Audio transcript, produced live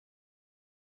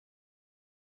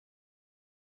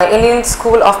Indian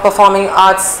School of Performing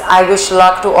Arts, I wish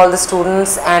luck to all the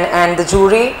students and the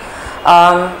jury.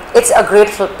 It's a great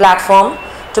platform.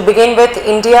 To begin with,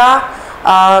 India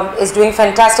is doing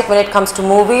fantastic when it comes to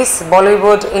movies.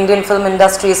 Bollywood, Indian film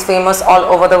industry is famous all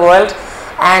over the world,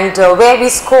 and where we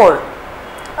score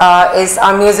is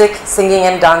our music, singing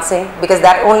and dancing, because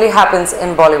that only happens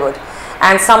in Bollywood.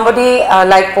 And somebody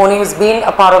like Pony, who's been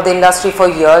a part of the industry for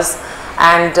years,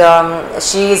 and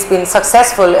she's been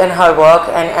successful in her work,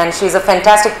 and she's a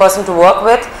fantastic person to work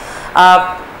with.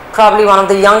 Probably one of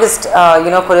the youngest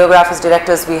choreographers,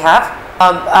 directors we have.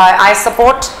 I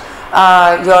support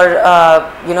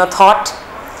your thought,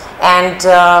 and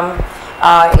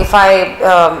if I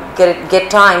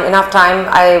get enough time,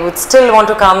 I would still want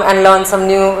to come and learn some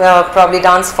new probably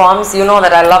dance forms. You know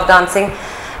that I love dancing,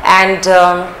 and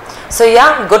so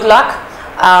yeah, good luck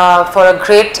for a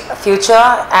great future.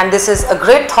 And this is a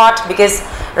great thought, because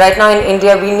right now in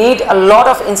India we need a lot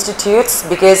of institutes,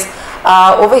 because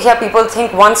over here people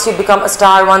think once you become a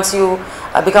star, once you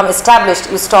become established,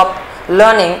 you stop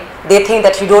learning. They think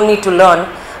that you don't need to learn,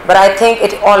 but I think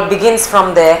it all begins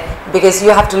from there, because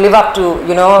you have to live up to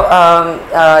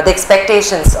the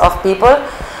expectations of people.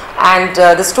 And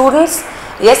the students,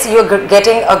 yes, you're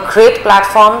getting a great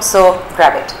platform, so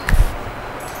grab it.